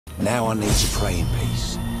Now I need to pray in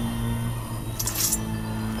peace.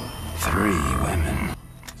 3 women.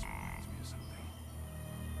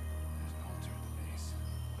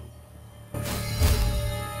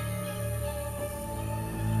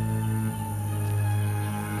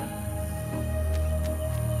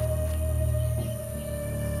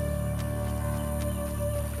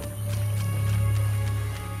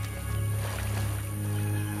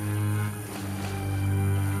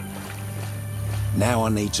 Now I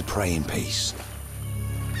need to pray in peace.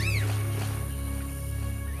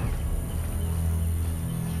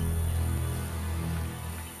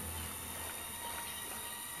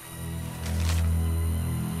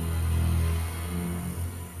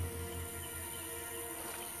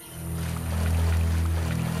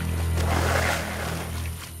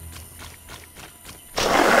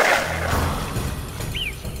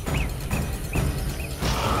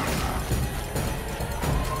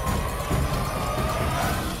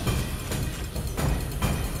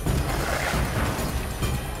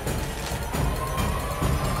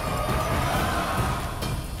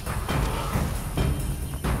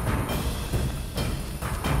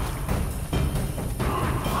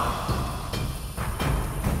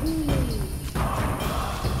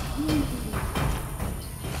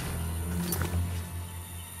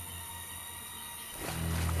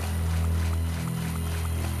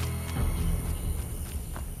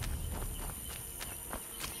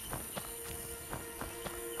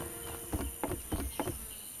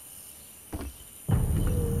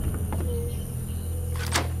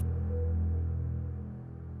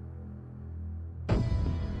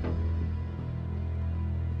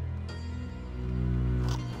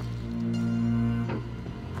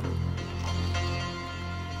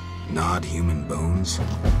 Gnawed human bones?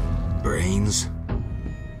 Brains?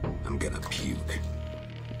 I'm gonna puke.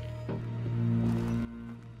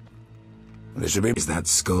 Is that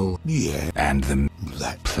skull? Yeah. And the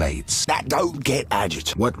That plates? That don't get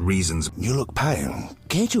agitated. What reasons? You look pale.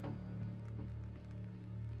 Can't you?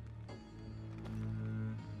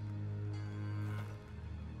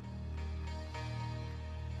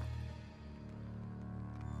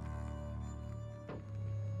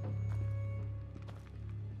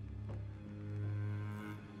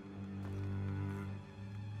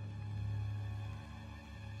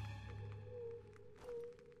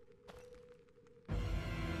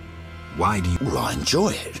 Why do you... Well, I enjoy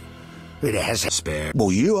it. It has a spare?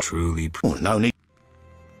 Well, you are... Truly... Well, no need...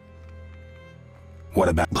 What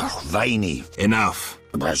about... Well, veiny. Enough.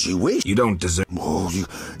 As you wish. You don't deserve... Oh,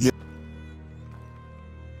 you...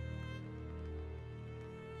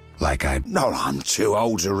 Like I... No, I'm too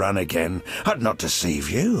old to run again. I'd not deceive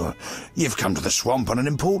you. You've come to the swamp on an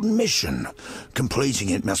important mission.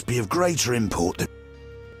 Completing it must be of greater import than...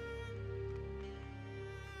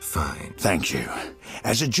 Fine. Thank you.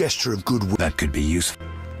 As a gesture of goodwill... That could be useful.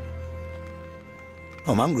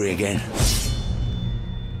 I'm hungry again.